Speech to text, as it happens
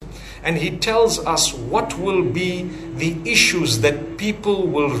and he tells us what will be the issues that people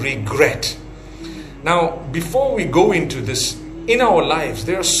will regret. Now, before we go into this, in our lives,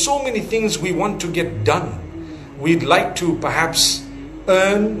 there are so many things we want to get done. We'd like to perhaps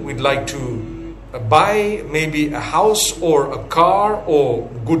earn, we'd like to buy maybe a house or a car or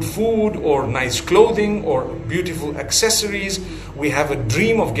good food or nice clothing or beautiful accessories. We have a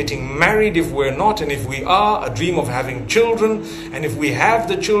dream of getting married if we're not, and if we are, a dream of having children, and if we have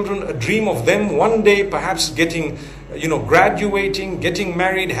the children, a dream of them one day perhaps getting, graduating, getting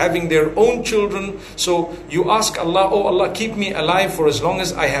married, having their own children. So you ask Allah, oh Allah, keep me alive for as long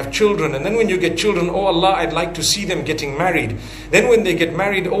as I have children. And then when you get children, oh Allah, I'd like to see them getting married. Then when they get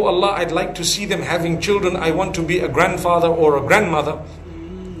married, oh Allah, I'd like to see them having children. I want to be a grandfather or a grandmother.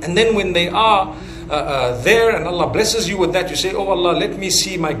 And then when they are there and Allah blesses you with that, you say, oh Allah, let me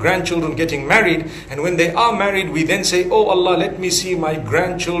see my grandchildren getting married. And when they are married, we then say, oh Allah, let me see my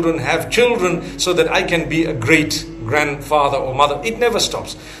grandchildren have children so that I can be a great grandfather or mother. It never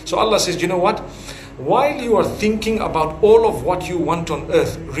stops. So Allah says, you know what? While you are thinking about all of what you want on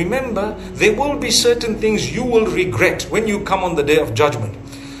earth, remember, there will be certain things you will regret when you come on the Day of Judgment.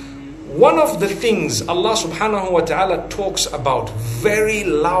 One of the things Allah subhanahu wa ta'ala talks about very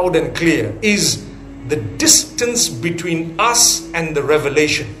loud and clear is the distance between us and the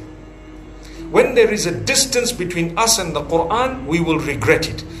revelation. When there is a distance between us and the Quran, we will regret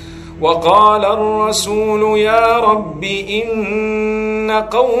it. وَقَالَ الرَّسُولُ يَا رَبِّ إِنَّ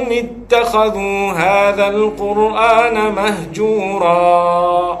قَوْمِ اتَّخَذُوا هَذَا الْقُرْآنَ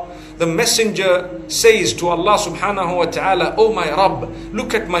مَهْجُورًا. The messenger says to Allah subhanahu wa ta'ala, oh my Rabb,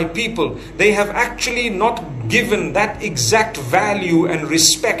 look at my people. They have actually not given that exact value and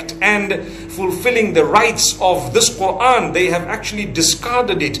respect and fulfilling the rights of this Quran. They have actually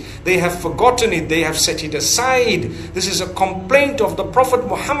discarded it. They have forgotten it. They have set it aside. This is a complaint of the Prophet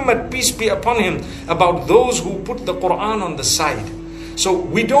Muhammad, peace be upon him, about those who put the Quran on the side. So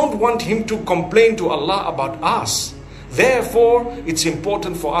we don't want him to complain to Allah about us. Therefore, it's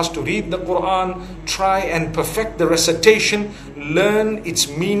important for us to read the Quran, try and perfect the recitation, learn its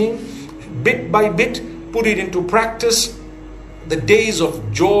meaning, bit by bit, put it into practice. The days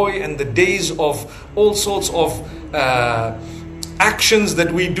of joy and the days of all sorts of actions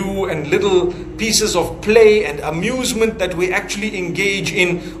that we do and little pieces of play and amusement that we actually engage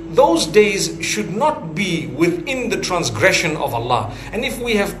in, those days should not be within the transgression of Allah. And if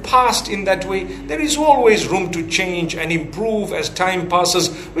we have passed in that way, there is always room to change and improve as time passes.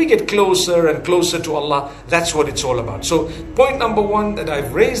 We get closer and closer to Allah. That's what it's all about. So point number one that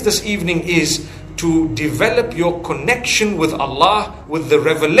I've raised this evening is to develop your connection with Allah, with the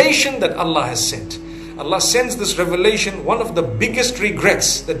revelation that Allah has sent. Allah sends this revelation. One of the biggest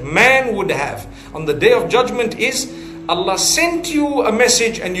regrets that man would have on the Day of Judgment is Allah sent you a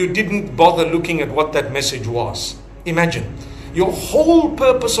message and you didn't bother looking at what that message was. Imagine, your whole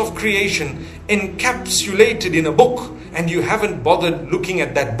purpose of creation encapsulated in a book and you haven't bothered looking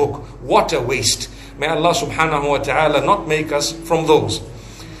at that book. What a waste. May Allah subhanahu wa ta'ala not make us from those.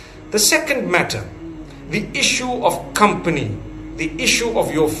 The second matter, the issue of company, the issue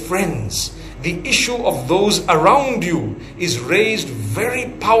of your friends, the issue of those around you is raised very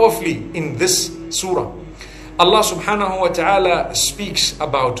powerfully in this surah. Allah subhanahu wa ta'ala speaks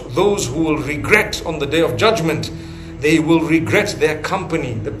about those who will regret on the Day of Judgment. They will regret their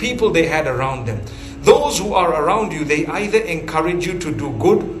company, the people they had around them. Those who are around you, they either encourage you to do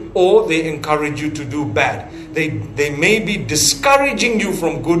good or they encourage you to do bad. They may be discouraging you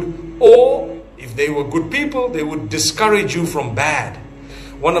from good, or if they were good people, they would discourage you from bad.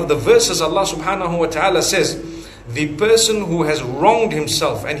 One of the verses Allah subhanahu wa ta'ala says, the person who has wronged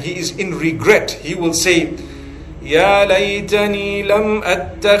himself and he is in regret, he will say, يا ليتني لم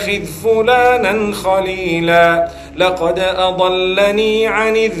أتخذ فلانا خليلا لقد أضلني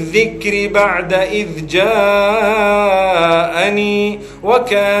عن الذكر بعد إذ جاءني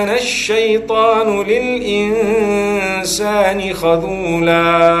وكان الشيطان للإنسان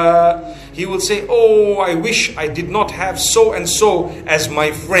خذولا. He will say, oh, I wish I did not have so and so as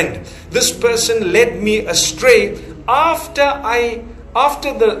my friend. This person led me astray after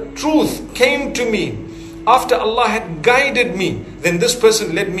the truth came to me. After Allah had guided me, then this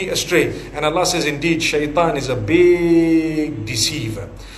person led me astray. And Allah says, indeed, shaitan is a big deceiver.